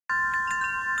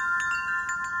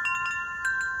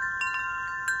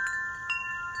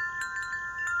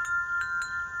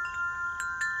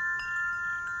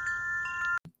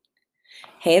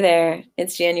Hey there,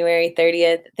 it's January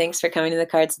 30th. Thanks for coming to the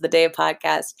Cards of the Day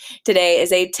podcast. Today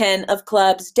is a 10 of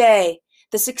Clubs day.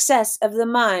 The success of the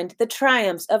mind, the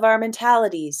triumphs of our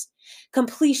mentalities,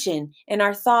 completion in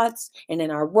our thoughts and in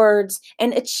our words,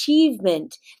 and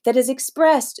achievement that is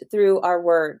expressed through our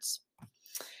words.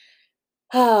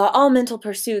 All mental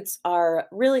pursuits are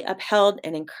really upheld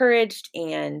and encouraged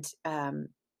and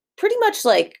pretty much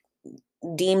like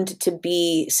deemed to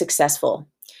be successful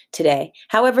today.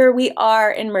 However, we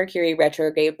are in Mercury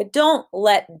retrograde, but don't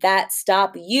let that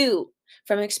stop you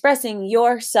from expressing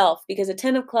yourself because a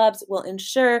 10 of clubs will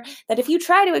ensure that if you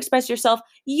try to express yourself,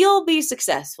 you'll be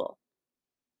successful.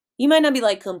 You might not be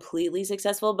like completely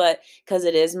successful, but because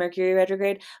it is Mercury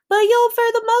retrograde, but you'll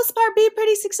for the most part be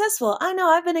pretty successful. I know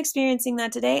I've been experiencing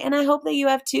that today, and I hope that you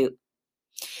have too.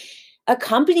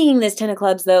 Accompanying this 10 of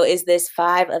clubs, though, is this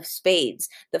 5 of spades.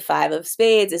 The 5 of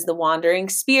spades is the wandering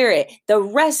spirit, the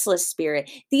restless spirit,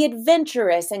 the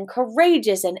adventurous and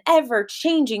courageous and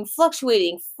ever-changing,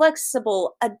 fluctuating,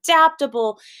 flexible,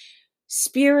 adaptable,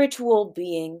 spiritual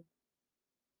being,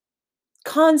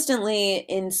 constantly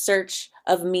in search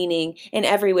of meaning in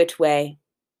every which way.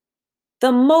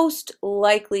 The most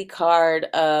likely card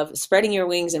of spreading your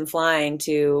wings and flying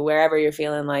to wherever you're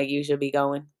feeling like you should be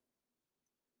going.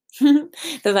 The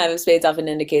 5 of spades often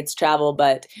indicates travel,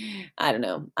 but I don't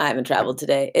know. I haven't traveled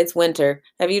today. It's winter.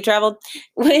 Have you traveled?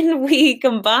 When we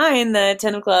combine the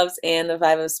 10 of clubs and the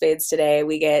 5 of spades today,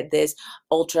 we get this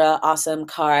ultra awesome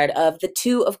card of the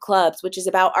 2 of clubs, which is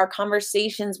about our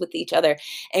conversations with each other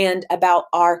and about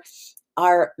our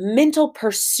mental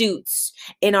pursuits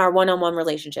in our one-on-one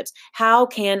relationships. How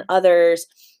can others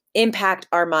impact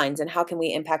our minds and how can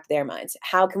we impact their minds?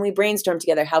 How can we brainstorm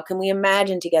together? How can we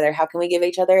imagine together? How can we give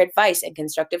each other advice and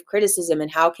constructive criticism?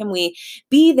 And how can we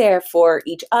be there for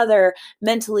each other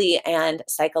mentally and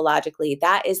psychologically?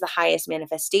 That is the highest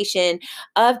manifestation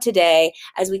of today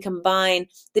as we combine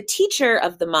the teacher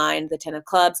of the mind, the 10 of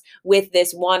clubs, with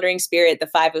this wandering spirit, the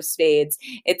 5 of spades.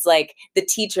 It's like the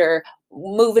teacher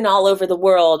moving all over the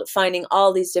world, finding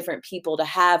all these different people to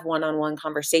have one-on-one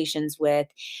conversations with.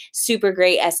 Super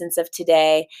great essence of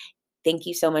today. Thank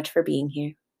you so much for being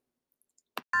here.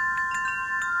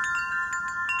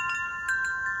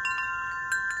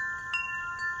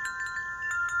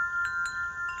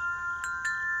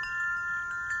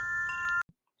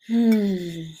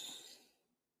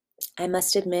 I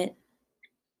must admit,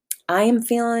 I am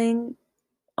feeling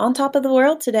on top of the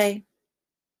world today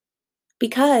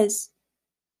because,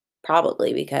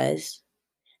 probably because,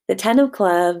 the 10 of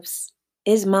clubs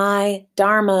is my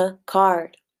Dharma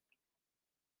card.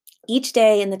 Each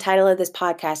day in the title of this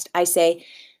podcast, I say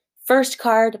first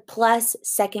card plus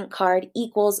second card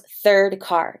equals third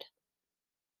card.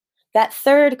 That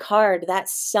third card, that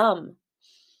sum,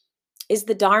 is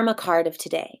the Dharma card of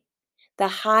today, the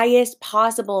highest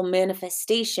possible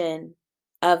manifestation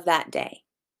of that day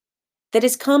that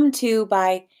is come to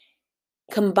by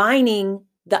combining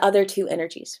the other 2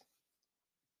 energies.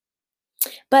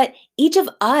 But each of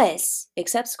us,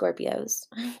 except Scorpios,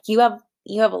 you have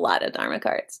a lot of Dharma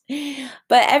cards.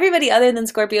 But everybody other than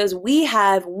Scorpios, we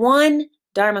have one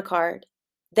Dharma card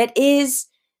that is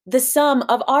the sum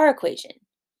of our equation.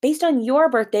 Based on your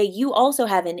birthday, you also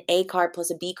have an A card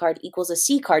plus a B card equals a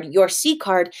C card. Your C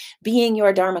card being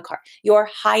your Dharma card, your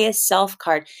highest self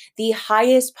card, the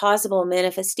highest possible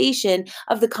manifestation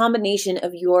of the combination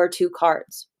of your 2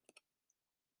 cards.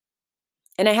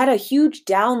 And I had a huge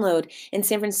download in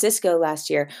San Francisco last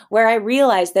year where I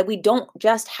realized that we don't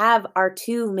just have our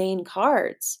 2 main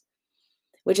cards,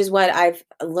 which is what I've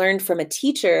learned from a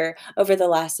teacher over the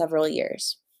last several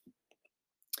years.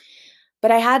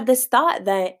 But I had this thought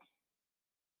that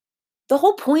the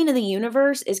whole point of the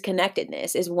universe is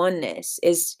connectedness, is oneness,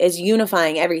 is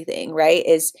unifying everything, right?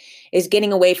 Is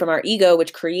getting away from our ego,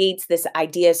 which creates this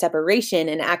idea of separation,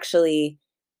 and actually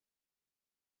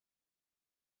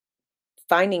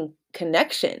finding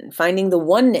connection, finding the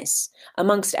oneness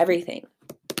amongst everything.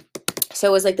 So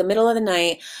it was like the middle of the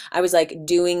night. I was like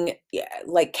doing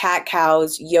like cat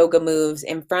cows yoga moves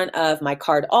in front of my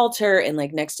card altar and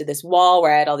like next to this wall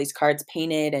where I had all these cards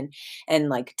painted and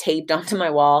like taped onto my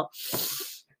wall.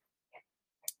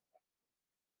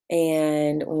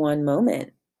 And one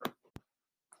moment.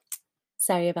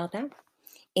 Sorry about that.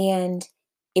 And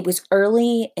it was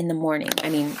early in the morning. I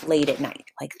mean, late at night,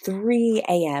 like 3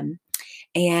 a.m.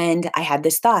 And I had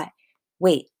this thought,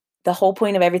 wait, the whole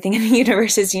point of everything in the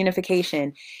universe is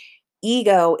unification.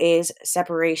 Ego is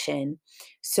separation.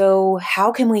 So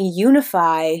how can we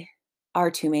unify our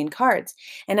 2 main cards?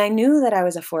 And I knew that I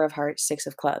was a 4 of hearts, 6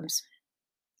 of clubs.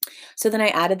 So then I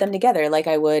added them together like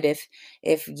I would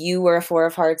if you were a 4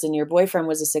 of hearts and your boyfriend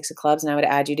was a 6 of clubs, and I would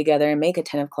add you together and make a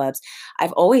 10 of clubs.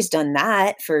 I've always done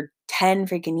that for 10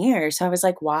 freaking years. So I was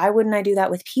like, why wouldn't I do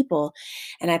that with people?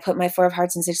 And I put my 4 of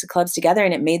hearts and 6 of clubs together,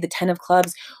 and it made the 10 of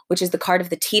clubs, which is the card of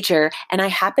the teacher. And I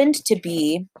happened to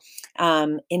be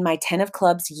in my 10 of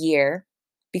clubs year,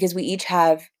 because we each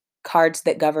have cards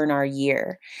that govern our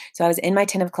year. So I was in my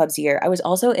 10 of clubs year. I was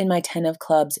also in my 10 of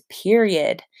clubs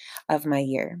period of my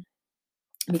year,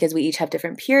 because we each have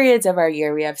different periods of our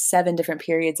year. We have 7 different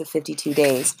periods of 52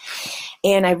 days.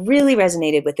 And I really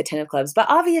resonated with the 10 of clubs, but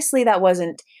obviously that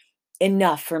wasn't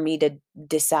enough for me to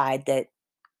decide that,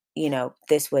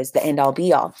 this was the end all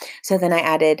be all. So then I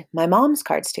added my mom's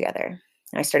cards together.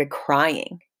 I started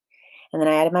crying. And then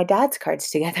I added my dad's cards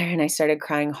together, and I started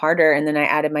crying harder. And then I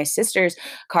added my sister's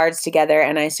cards together,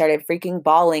 and I started freaking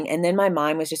bawling. And then my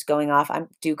mind was just going off. I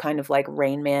do kind of like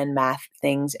Rain Man math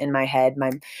things in my head.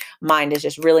 My mind is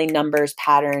just really numbers,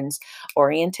 patterns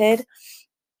oriented.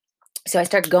 So I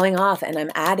start going off, and I'm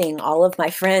adding all of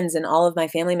my friends and all of my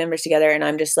family members together. And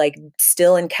I'm just like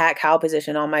still in cat cow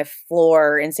position on my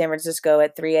floor in San Francisco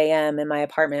at 3 a.m. in my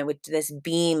apartment with this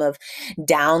beam of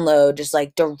download, just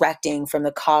like directing from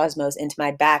the cosmos into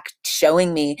my back,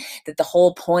 showing me that the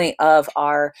whole point of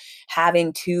our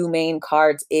having 2 main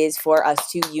cards is for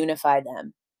us to unify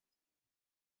them.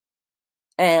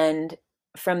 And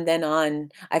from then on,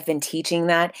 I've been teaching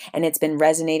that, and it's been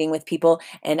resonating with people.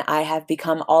 And I have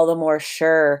become all the more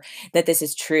sure that this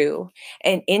is true.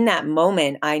 And in that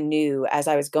moment, I knew as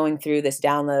I was going through this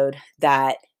download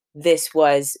that this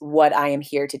was what I am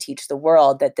here to teach the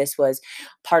world, that this was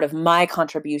part of my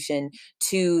contribution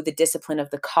to the discipline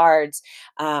of the cards.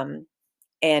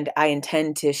 And I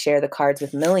intend to share the cards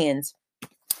with millions.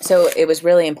 So it was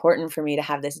really important for me to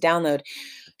have this download.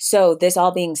 So, this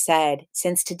all being said,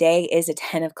 since today is a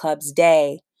 10 of clubs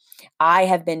day, I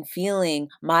have been feeling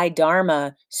my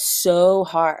dharma so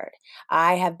hard.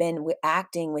 I have been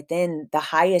acting within the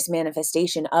highest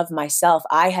manifestation of myself.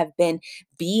 I have been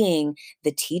being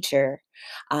the teacher.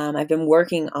 I've been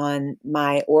working on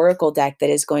my oracle deck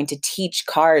that is going to teach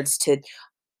cards to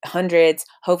hundreds,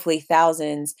 hopefully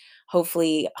thousands,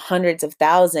 hopefully hundreds of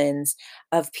thousands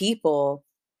of people,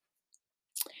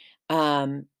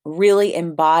 really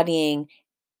embodying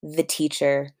the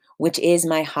teacher, which is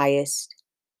my highest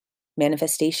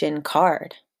manifestation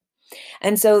card.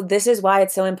 And so this is why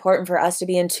it's so important for us to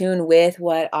be in tune with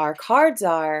what our cards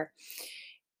are.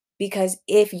 Because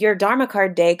if your Dharma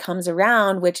card day comes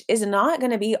around, which is not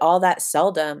going to be all that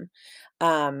seldom,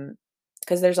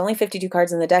 because there's only 52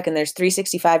 cards in the deck, and there's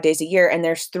 365 days a year, and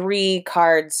there's 3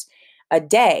 cards a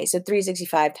day. So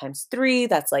 365 times 3,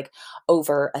 that's like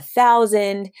over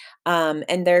 1,000.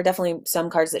 And there are definitely some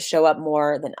cards that show up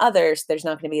more than others. There's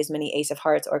not going to be as many Ace of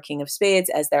Hearts or King of Spades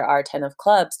as there are 10 of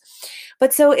Clubs.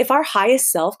 But so if our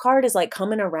highest self card is like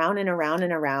coming around and around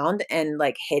and around and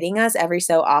like hitting us every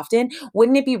so often,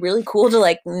 wouldn't it be really cool to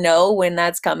like know when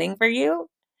that's coming for you?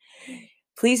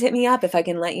 Please hit me up if I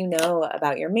can let you know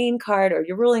about your main card or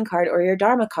your ruling card or your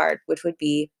Dharma card, which would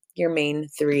be your main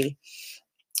 3,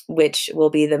 which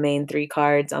will be the main 3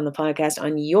 cards on the podcast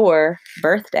on your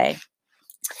birthday.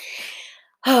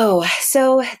 Oh,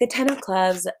 so the 10 of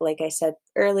Clubs, like I said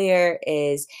earlier,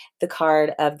 is the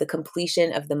card of the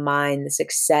completion of the mind, the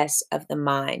success of the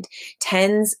mind.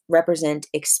 10s represent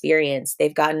experience.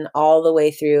 They've gotten all the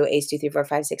way through Ace, 2, 3, 4,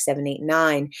 5, 6, 7, 8,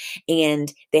 9,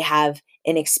 and they have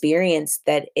an experience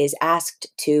that is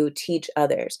asked to teach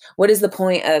others. What is the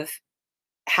point of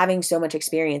having so much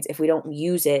experience if we don't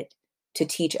use it to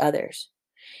teach others?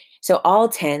 So all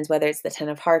 10s, whether it's the 10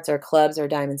 of hearts or clubs or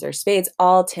diamonds or spades,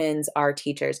 all 10s are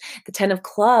teachers. The 10 of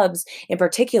clubs in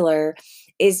particular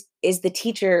is the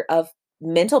teacher of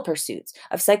mental pursuits,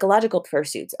 of psychological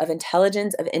pursuits, of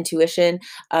intelligence, of intuition,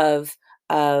 of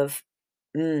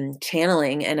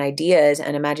channeling and ideas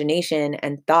and imagination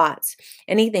and thoughts,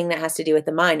 anything that has to do with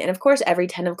the mind. And of course, every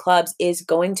 10 of clubs is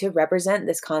going to represent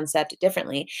this concept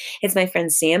differently. It's my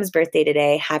friend Sam's birthday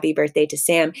today. Happy birthday to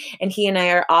Sam. And he and I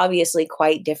are obviously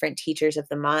quite different teachers of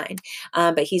the mind.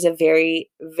 But he's a very,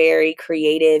 very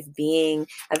creative being,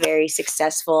 a very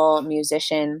successful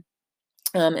musician.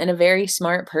 And a very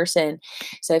smart person.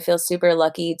 So I feel super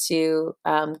lucky to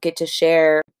get to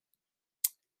share.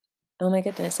 Oh my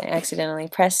goodness, I accidentally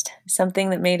pressed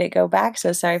something that made it go back.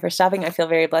 So sorry for stopping. I feel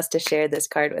very blessed to share this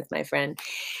card with my friend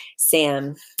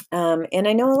Sam. And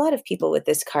I know a lot of people with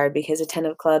this card because a 10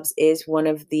 of Clubs is one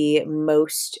of the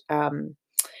most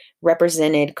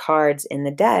represented cards in the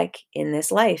deck in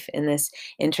this life, in this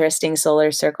interesting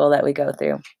solar circle that we go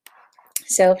through.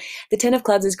 So the 10 of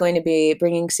clubs is going to be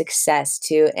bringing success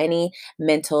to any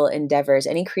mental endeavors,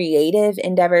 any creative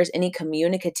endeavors, any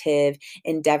communicative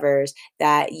endeavors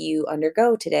that you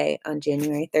undergo today on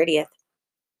January 30th.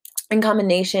 In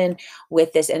combination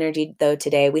with this energy, though,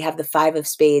 today, we have the Five of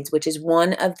Spades, which is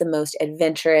one of the most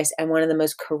adventurous and one of the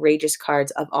most courageous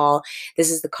cards of all.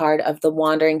 This is the card of the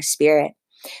wandering spirit.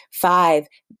 Five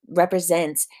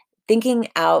represents thinking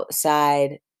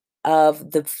outside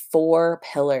of the four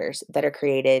pillars that are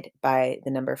created by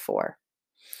the number four.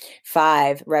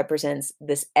 Five represents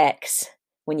this X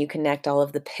when you connect all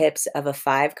of the pips of a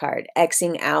five card,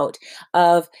 Xing out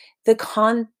of the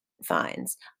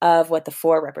confines of what the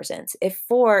four represents. If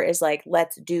four is like,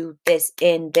 let's do this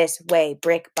in this way,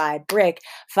 brick by brick,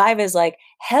 five is like,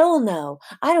 hell no,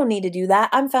 I don't need to do that.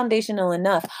 I'm foundational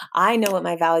enough. I know what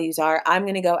my values are. I'm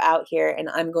going to go out here and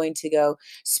I'm going to go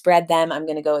spread them. I'm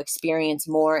going to go experience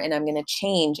more and I'm going to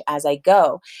change as I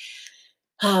go.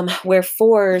 Where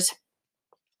fours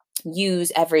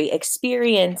use every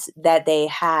experience that they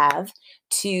have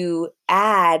to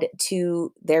add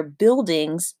to their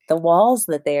buildings, the walls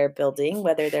that they are building,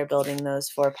 whether they're building those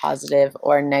for positive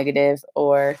or negative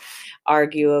or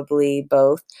arguably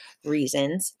both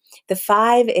reasons. The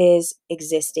five is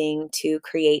existing to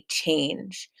create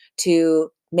change,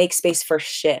 to make space for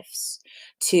shifts,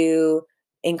 to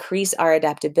increase our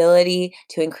adaptability,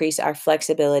 to increase our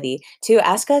flexibility, to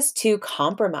ask us to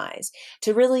compromise,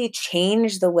 to really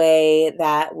change the way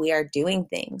that we are doing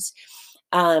things.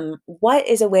 What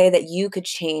is a way that you could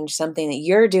change something that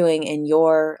you're doing in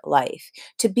your life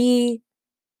to be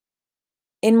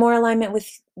in more alignment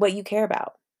with what you care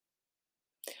about?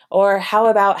 Or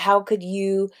how could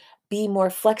you be more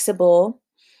flexible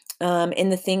in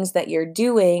the things that you're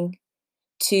doing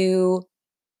to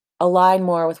align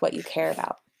more with what you care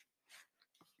about?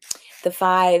 The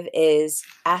five is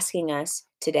asking us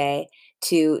today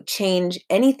to change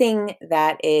anything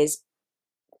that is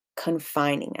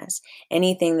confining us,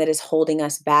 anything that is holding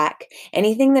us back,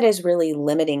 anything that is really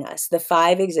limiting us. The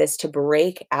five exists to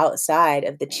break outside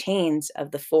of the chains of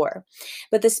the four.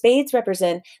 But the spades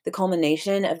represent the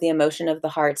culmination of the emotion of the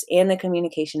hearts and the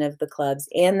communication of the clubs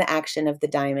and the action of the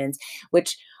diamonds,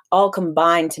 which all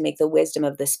combine to make the wisdom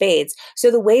of the spades. So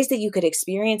the ways that you could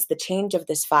experience the change of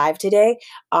this five today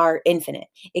are infinite.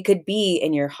 It could be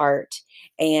in your heart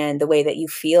and the way that you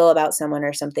feel about someone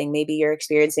or something. Maybe you're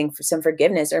experiencing some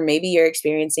forgiveness, or maybe you're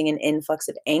experiencing an influx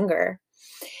of anger.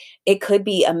 It could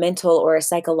be a mental or a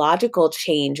psychological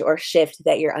change or shift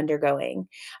that you're undergoing.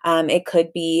 It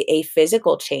could be a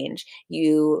physical change.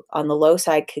 You, on the low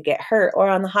side, could get hurt, or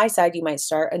on the high side, you might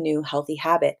start a new healthy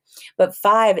habit. But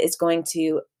five is going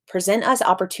to present us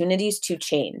opportunities to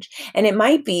change. And it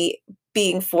might be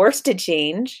being forced to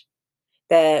change,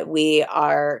 that we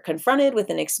are confronted with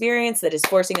an experience that is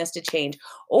forcing us to change,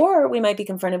 or we might be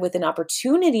confronted with an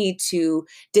opportunity to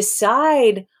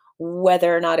decide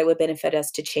whether or not it would benefit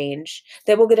us to change,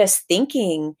 that will get us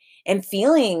thinking and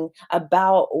feeling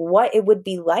about what it would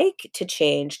be like to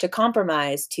change, to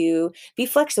compromise, to be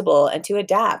flexible, and to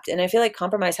adapt. And I feel like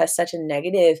compromise has such a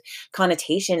negative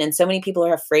connotation, and so many people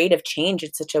are afraid of change.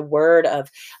 It's such a word of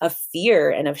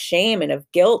fear and of shame and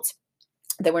of guilt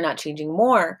that we're not changing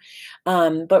more.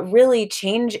 But really,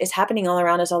 change is happening all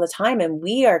around us all the time, and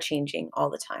we are changing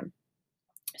all the time.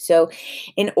 So,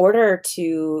 in order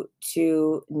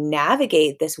to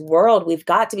navigate this world, we've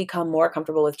got to become more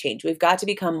comfortable with change. We've got to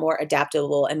become more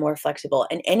adaptable and more flexible.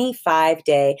 And any 5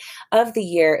 day of the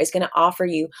year is going to offer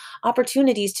you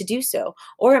opportunities to do so,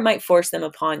 or it might force them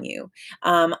upon you.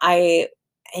 I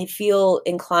feel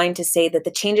inclined to say that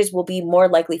the changes will be more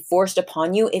likely forced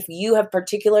upon you if you have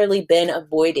particularly been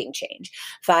avoiding change.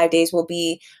 5 days will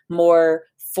be more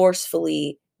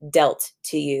forcefully dealt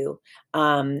to you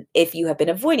if you have been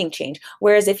avoiding change.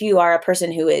 Whereas if you are a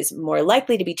person who is more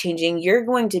likely to be changing, you're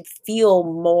going to feel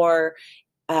more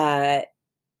uh,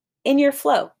 in your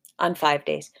flow on 5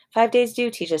 days. 5 days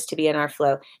do teach us to be in our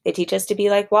flow. They teach us to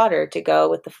be like water, to go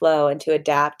with the flow and to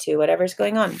adapt to whatever's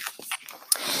going on.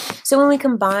 So when we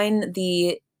combine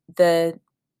the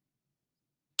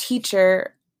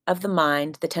teacher of the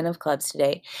mind, the 10 of clubs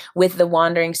today, with the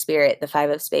wandering spirit, the 5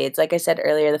 of spades. Like I said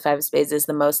earlier, the 5 of spades is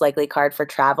the most likely card for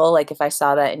travel. Like if I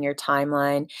saw that in your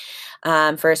timeline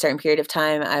for a certain period of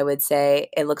time, I would say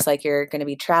it looks like you're going to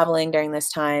be traveling during this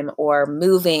time, or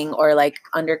moving, or like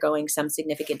undergoing some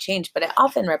significant change. But it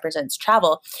often represents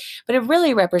travel, but it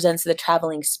really represents the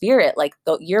traveling spirit. Like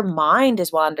your mind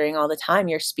is wandering all the time.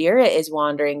 Your spirit is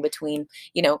wandering between,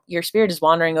 your spirit is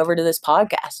wandering over to this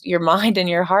podcast. Your mind and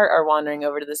your heart are wandering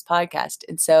over to this this podcast.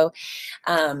 And so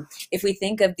if we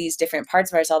think of these different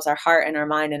parts of ourselves, our heart and our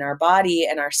mind and our body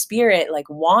and our spirit, like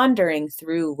wandering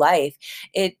through life,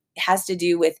 it has to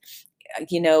do with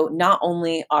not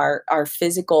only our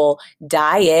physical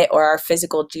diet or our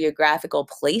physical geographical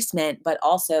placement, but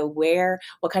also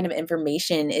what kind of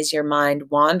information is your mind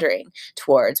wandering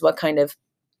towards? What kind of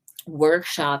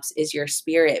workshops is your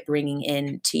spirit bringing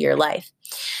into your life?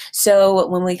 So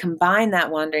when we combine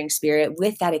that wandering spirit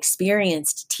with that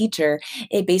experienced teacher,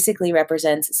 it basically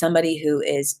represents somebody who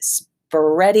is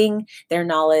spreading their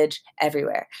knowledge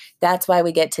everywhere. That's why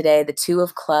we get today the Two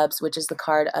of Clubs, which is the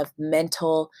card of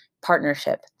mental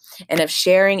partnership and of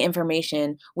sharing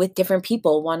information with different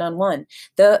people one-on-one.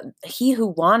 He who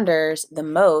wanders the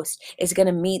most is going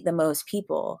to meet the most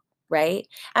people, right?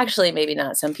 Actually, maybe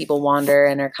not. Some people wander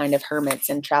and are kind of hermits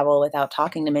and travel without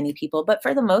talking to many people, but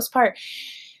for the most part,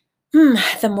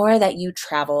 the more that you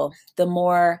travel, the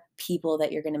more people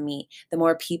that you're going to meet, the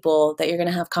more people that you're going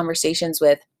to have conversations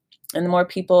with, and the more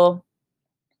people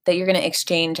that you're going to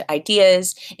exchange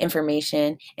ideas,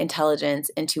 information, intelligence,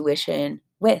 intuition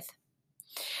with.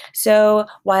 So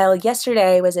while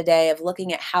yesterday was a day of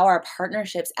looking at how our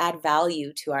partnerships add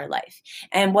value to our life,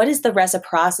 and what is the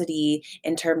reciprocity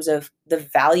in terms of the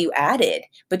value added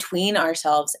between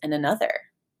ourselves and another.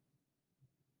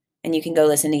 And you can go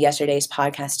listen to yesterday's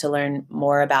podcast to learn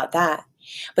more about that.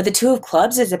 But the Two of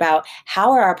Clubs is about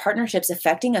how are our partnerships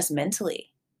affecting us mentally?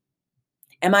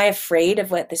 Am I afraid of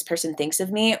what this person thinks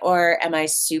of me, or am I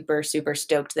super, super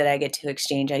stoked that I get to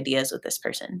exchange ideas with this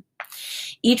person?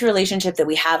 Each relationship that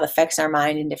we have affects our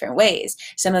mind in different ways.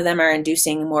 Some of them are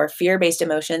inducing more fear-based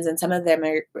emotions, and some of them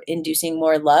are inducing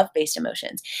more love-based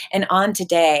emotions. And on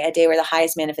today, a day where the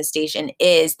highest manifestation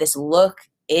is this look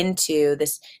into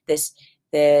this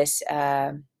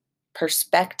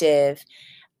perspective,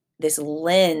 this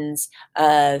lens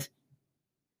of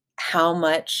how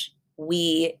much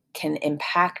we can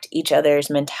impact each other's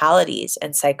mentalities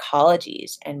and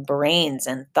psychologies and brains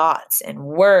and thoughts and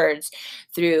words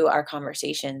through our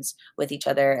conversations with each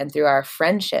other and through our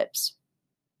friendships.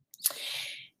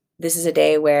 This is a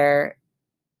day where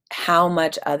how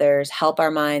much others help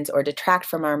our minds or detract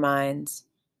from our minds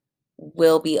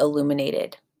will be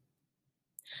illuminated.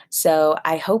 So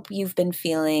I hope you've been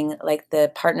feeling like the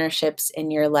partnerships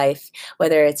in your life,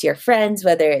 whether it's your friends,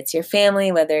 whether it's your family,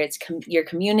 whether it's your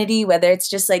community, whether it's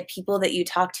just like people that you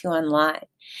talk to online.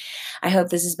 I hope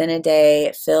this has been a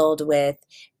day filled with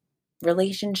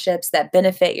relationships that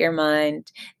benefit your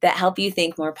mind, that help you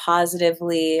think more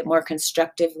positively, more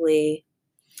constructively,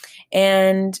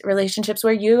 and relationships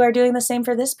where you are doing the same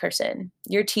for this person.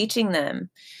 You're teaching them.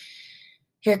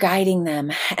 You're guiding them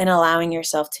and allowing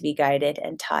yourself to be guided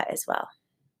and taught as well.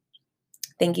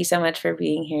 Thank you so much for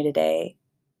being here today.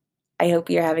 I hope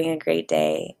you're having a great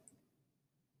day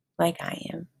like I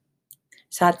am.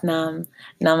 Satnam,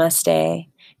 namaste.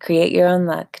 Create your own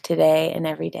luck today and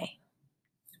every day.